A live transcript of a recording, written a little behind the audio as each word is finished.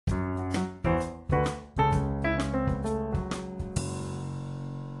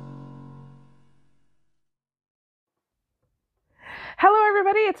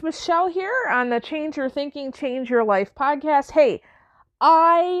everybody. It's Michelle here on the Change Your Thinking, Change Your Life podcast. Hey,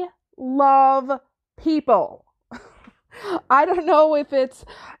 I love people. I don't know if it's,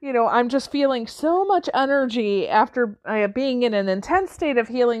 I'm just feeling so much energy after being in an intense state of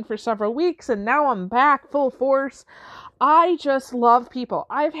healing for several weeks, and now I'm back full force. I just love people.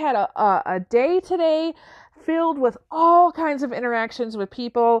 I've had a day today filled with all kinds of interactions with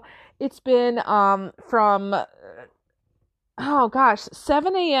people. It's been from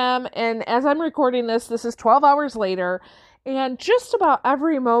 7 a.m. And as I'm recording this is 12 hours later. And just about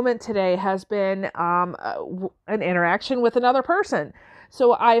every moment today has been an interaction with another person.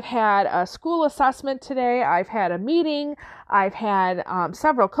 So I've had a school assessment today. I've had a meeting. I've had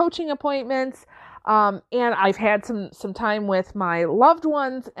several coaching appointments. And I've had some time with my loved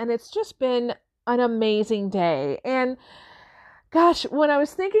ones. And it's just been an amazing day. And gosh, when I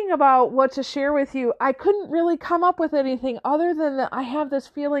was thinking about what to share with you, I couldn't really come up with anything other than that I have this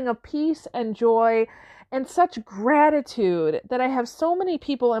feeling of peace and joy and such gratitude that I have so many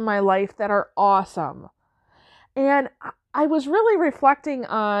people in my life that are awesome. And I was really reflecting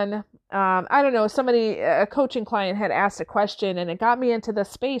on, a coaching client had asked a question, and it got me into the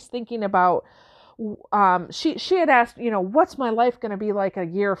space thinking about, she had asked, what's my life going to be like a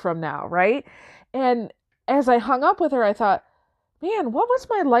year from now, right? And as I hung up with her, I thought, man, what was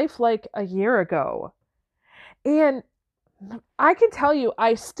my life like a year ago? And I can tell you,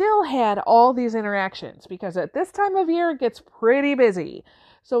 I still had all these interactions because at this time of year, it gets pretty busy.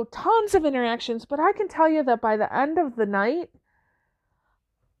 So tons of interactions, but I can tell you that by the end of the night,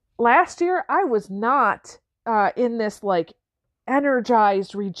 last year, I was not in this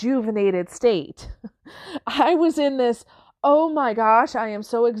energized, rejuvenated state. I was in this, oh my gosh, I am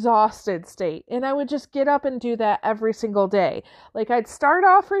so exhausted state. And I would just get up and do that every single day. I'd start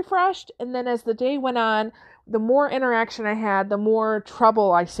off refreshed, and then as the day went on, the more interaction I had, the more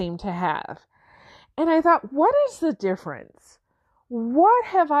trouble I seemed to have. And I thought, what is the difference? What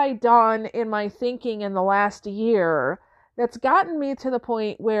have I done in my thinking in the last year that's gotten me to the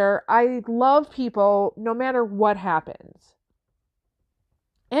point where I love people no matter what happens?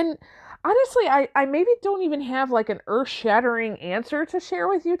 And honestly, I maybe don't even have an earth-shattering answer to share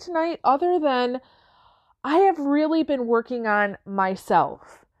with you tonight, other than I have really been working on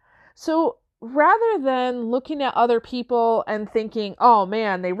myself. So rather than looking at other people and thinking, oh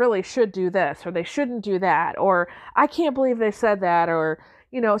man, they really should do this, or they shouldn't do that, or I can't believe they said that, or,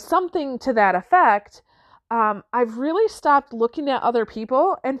 something to that effect, I've really stopped looking at other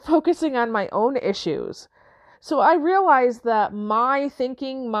people and focusing on my own issues. So I realized that my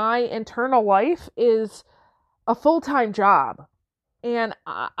thinking, my internal life is a full-time job, and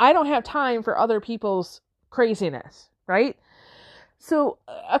I don't have time for other people's craziness, right? So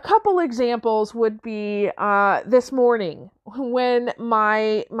a couple examples would be this morning when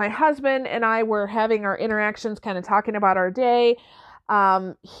my husband and I were having our interactions, kind of talking about our day.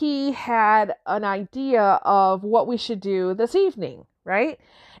 He had an idea of what we should do this evening, right?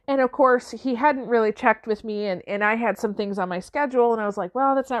 And of course, he hadn't really checked with me, and I had some things on my schedule, and I was like,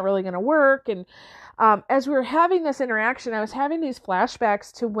 well, that's not really going to work. And as we were having this interaction, I was having these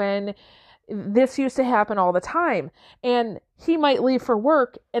flashbacks to when this used to happen all the time. And he might leave for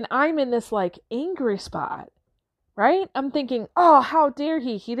work, and I'm in this angry spot, right? I'm thinking, oh, how dare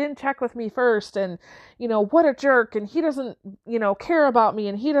he? He didn't check with me first, and, what a jerk, and he doesn't, care about me,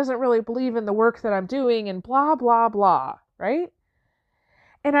 and he doesn't really believe in the work that I'm doing, and blah, blah, blah, right?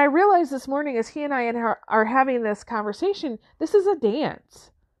 And I realized this morning as he and I are having this conversation, this is a dance.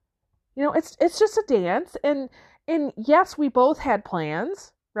 It's just a dance. And yes, we both had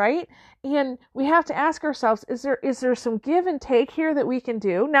plans, right? And we have to ask ourselves, is there some give and take here that we can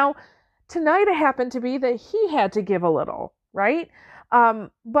do? Now, tonight it happened to be that he had to give a little, right?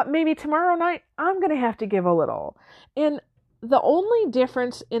 But maybe tomorrow night I'm going to have to give a little. And the only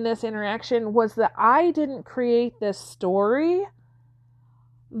difference in this interaction was that I didn't create this story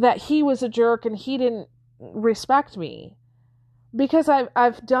that he was a jerk and he didn't respect me, because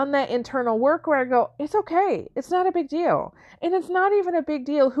I've done that internal work where I go, it's okay. It's not a big deal. And it's not even a big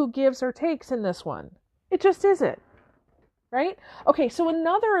deal who gives or takes in this one. It just isn't. Right? Okay. So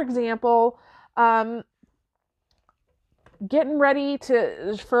another example, getting ready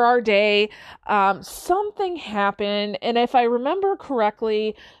for our day, something happened. And if I remember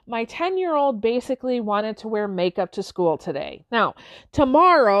correctly, my 10-year-old basically wanted to wear makeup to school today. Now,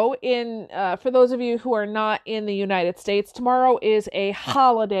 tomorrow for those of you who are not in the United States, tomorrow is a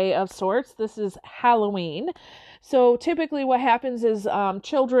holiday of sorts. This is Halloween. So typically what happens is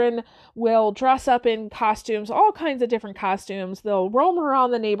children will dress up in costumes, all kinds of different costumes. They'll roam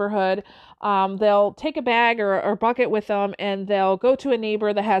around the neighborhood. They'll take a bag or bucket with them, and they'll go to a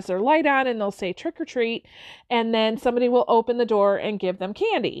neighbor that has their light on, and they'll say trick or treat, and then somebody will open the door and give them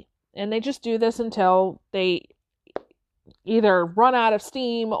candy. And they just do this until they either run out of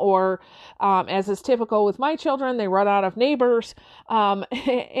steam or, as is typical with my children, they run out of neighbors.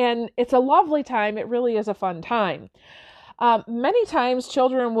 And it's a lovely time. It really is a fun time. Many times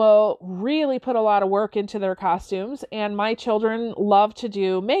children will really put a lot of work into their costumes, and my children love to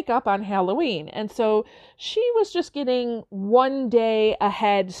do makeup on Halloween. And so she was just getting one day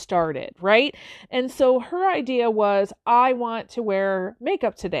ahead started, right? And so her idea was, I want to wear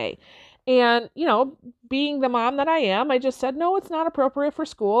makeup today. And, being the mom that I am, I just said, no, it's not appropriate for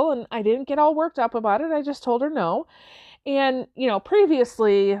school. And I didn't get all worked up about it. I just told her no. And,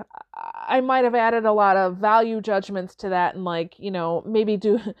 previously I might have added a lot of value judgments to that and maybe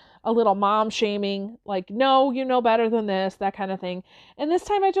do a little mom shaming, like, no, you know better than this, that kind of thing. And this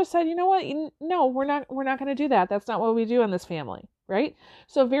time I just said, you know what? No, we're not going to do that. That's not what we do in this family. Right.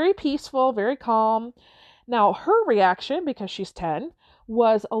 So very peaceful, very calm. Now her reaction, because she's 10,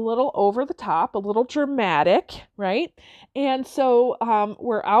 was a little over the top, a little dramatic, right? And so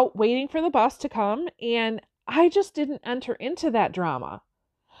we're out waiting for the bus to come, and I just didn't enter into that drama.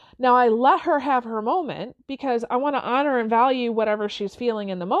 Now I let her have her moment because I want to honor and value whatever she's feeling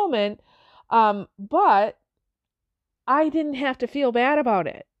in the moment, but I didn't have to feel bad about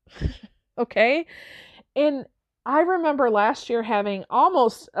it. Okay? And I remember last year having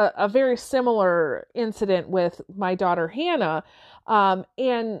almost a very similar incident with my daughter Hannah,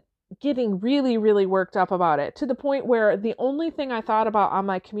 and getting really, really worked up about it, to the point where the only thing I thought about on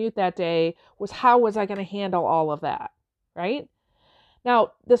my commute that day was, how was I going to handle all of that, right?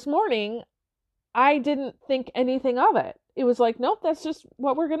 Now, this morning, I didn't think anything of it. It was like, nope, that's just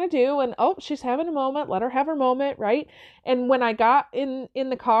what we're going to do. And, oh, she's having a moment. Let her have her moment, right? And when I got in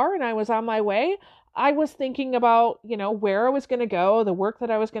the car and I was on my way, I was thinking about, where I was going to go, the work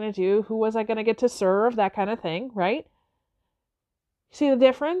that I was going to do, who was I going to get to serve, that kind of thing, right? See the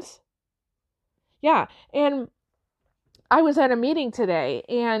difference? Yeah. And I was at a meeting today,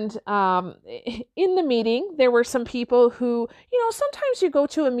 and in the meeting, there were some people who, sometimes you go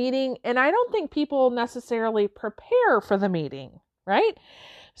to a meeting and I don't think people necessarily prepare for the meeting, right?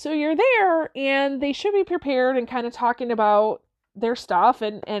 So you're there and they should be prepared and kind of talking about their stuff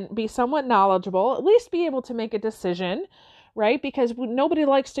and be somewhat knowledgeable, at least be able to make a decision, right? Because nobody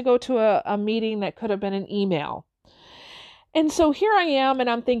likes to go to a meeting that could have been an email. And so here I am, and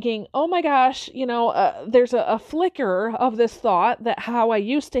I'm thinking, oh my gosh, there's a flicker of this thought that how I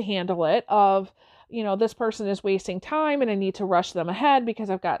used to handle it of, this person is wasting time and I need to rush them ahead because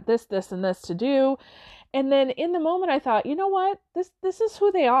I've got this, and this to do. And then in the moment I thought, you know what, this is who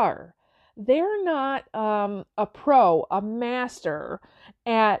they are. They're not a pro, a master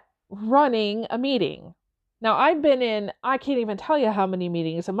at running a meeting. Now I've been in, I can't even tell you how many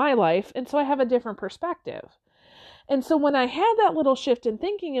meetings in my life. And so I have a different perspective. And so when I had that little shift in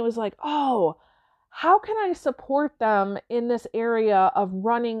thinking, it was like, oh, how can I support them in this area of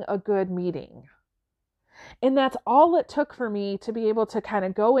running a good meeting? And that's all it took for me to be able to kind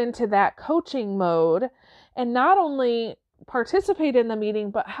of go into that coaching mode and not only participate in the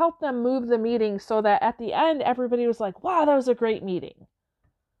meeting, but help them move the meeting so that at the end, everybody was like, wow, that was a great meeting.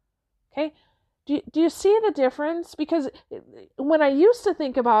 Okay. Do you see the difference? Because when I used to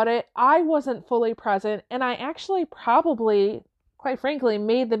think about it, I wasn't fully present, and I actually probably, quite frankly,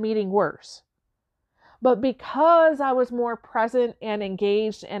 made the meeting worse. But because I was more present and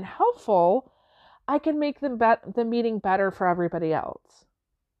engaged and helpful, I could make the meeting better for everybody else.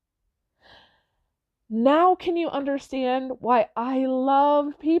 Now can you understand why I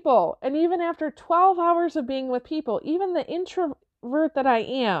love people? And even after 12 hours of being with people, even the introvert that I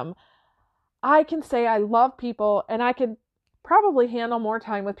am, I can say I love people, and I can probably handle more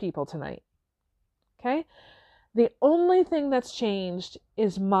time with people tonight. Okay? The only thing that's changed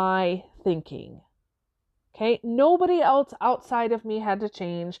is my thinking. Okay? Nobody else outside of me had to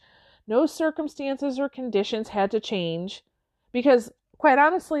change. No circumstances or conditions had to change, because quite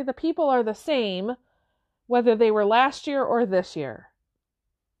honestly, the people are the same whether they were last year or this year.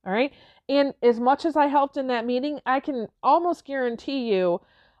 All right? And as much as I helped in that meeting, I can almost guarantee you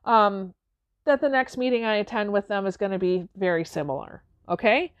that the next meeting I attend with them is going to be very similar.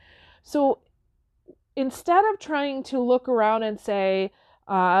 Okay? So instead of trying to look around and say,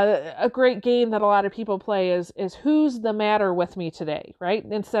 A great game that a lot of people play is who's the matter with me today, right?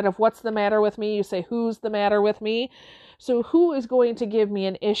 Instead of what's the matter with me, you say who's the matter with me. So who is going to give me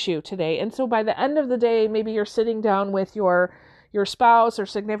an issue today? And so by the end of the day, maybe you're sitting down with your spouse or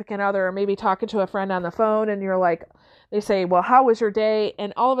significant other, or maybe talking to a friend on the phone, and you're like, they say, well, how was your day?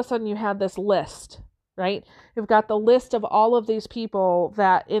 And all of a sudden you have this list, right? You've got the list of all of these people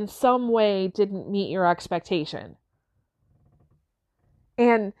that in some way didn't meet your expectation.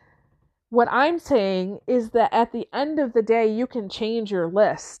 And what I'm saying is that at the end of the day, you can change your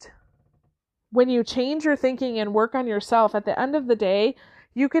list. When you change your thinking and work on yourself, at the end of the day,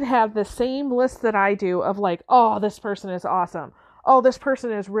 you could have the same list that I do of like, oh, this person is awesome. Oh, this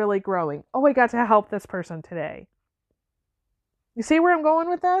person is really growing. Oh, I got to help this person today. You see where I'm going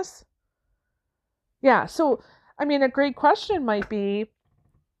with this? Yeah, so, I mean, a great question might be,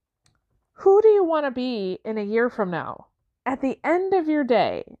 who do you want to be in a year from now? At the end of your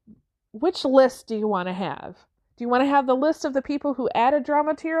day, which list do you want to have? Do you want to have the list of the people who added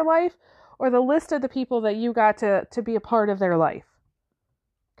drama to your life, or the list of the people that you got to be a part of their life?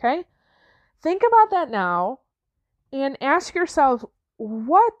 Okay? Think about that now and ask yourself,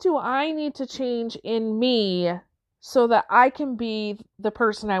 what do I need to change in me so that I can be the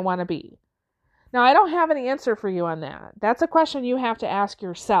person I want to be? Now, I don't have an answer for you on that. That's a question you have to ask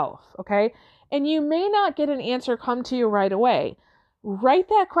yourself, okay? And you may not get an answer come to you right away. Write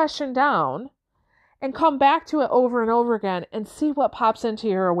that question down and come back to it over and over again and see what pops into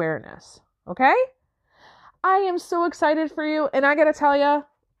your awareness, okay? I am so excited for you, and I gotta tell you,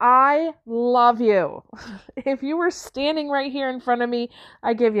 I love you. If you were standing right here in front of me,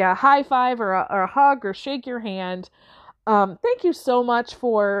 I give you a high five or a hug or shake your hand. Thank you so much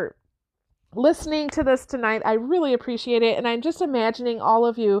for listening to this tonight. I really appreciate it, and I'm just imagining all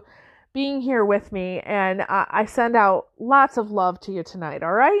of you being here with me, and I send out lots of love to you tonight,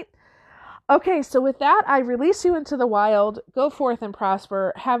 all right? Okay, so with that, I release you into the wild. Go forth and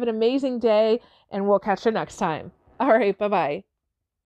prosper. Have an amazing day, and we'll catch you next time. All right, bye-bye.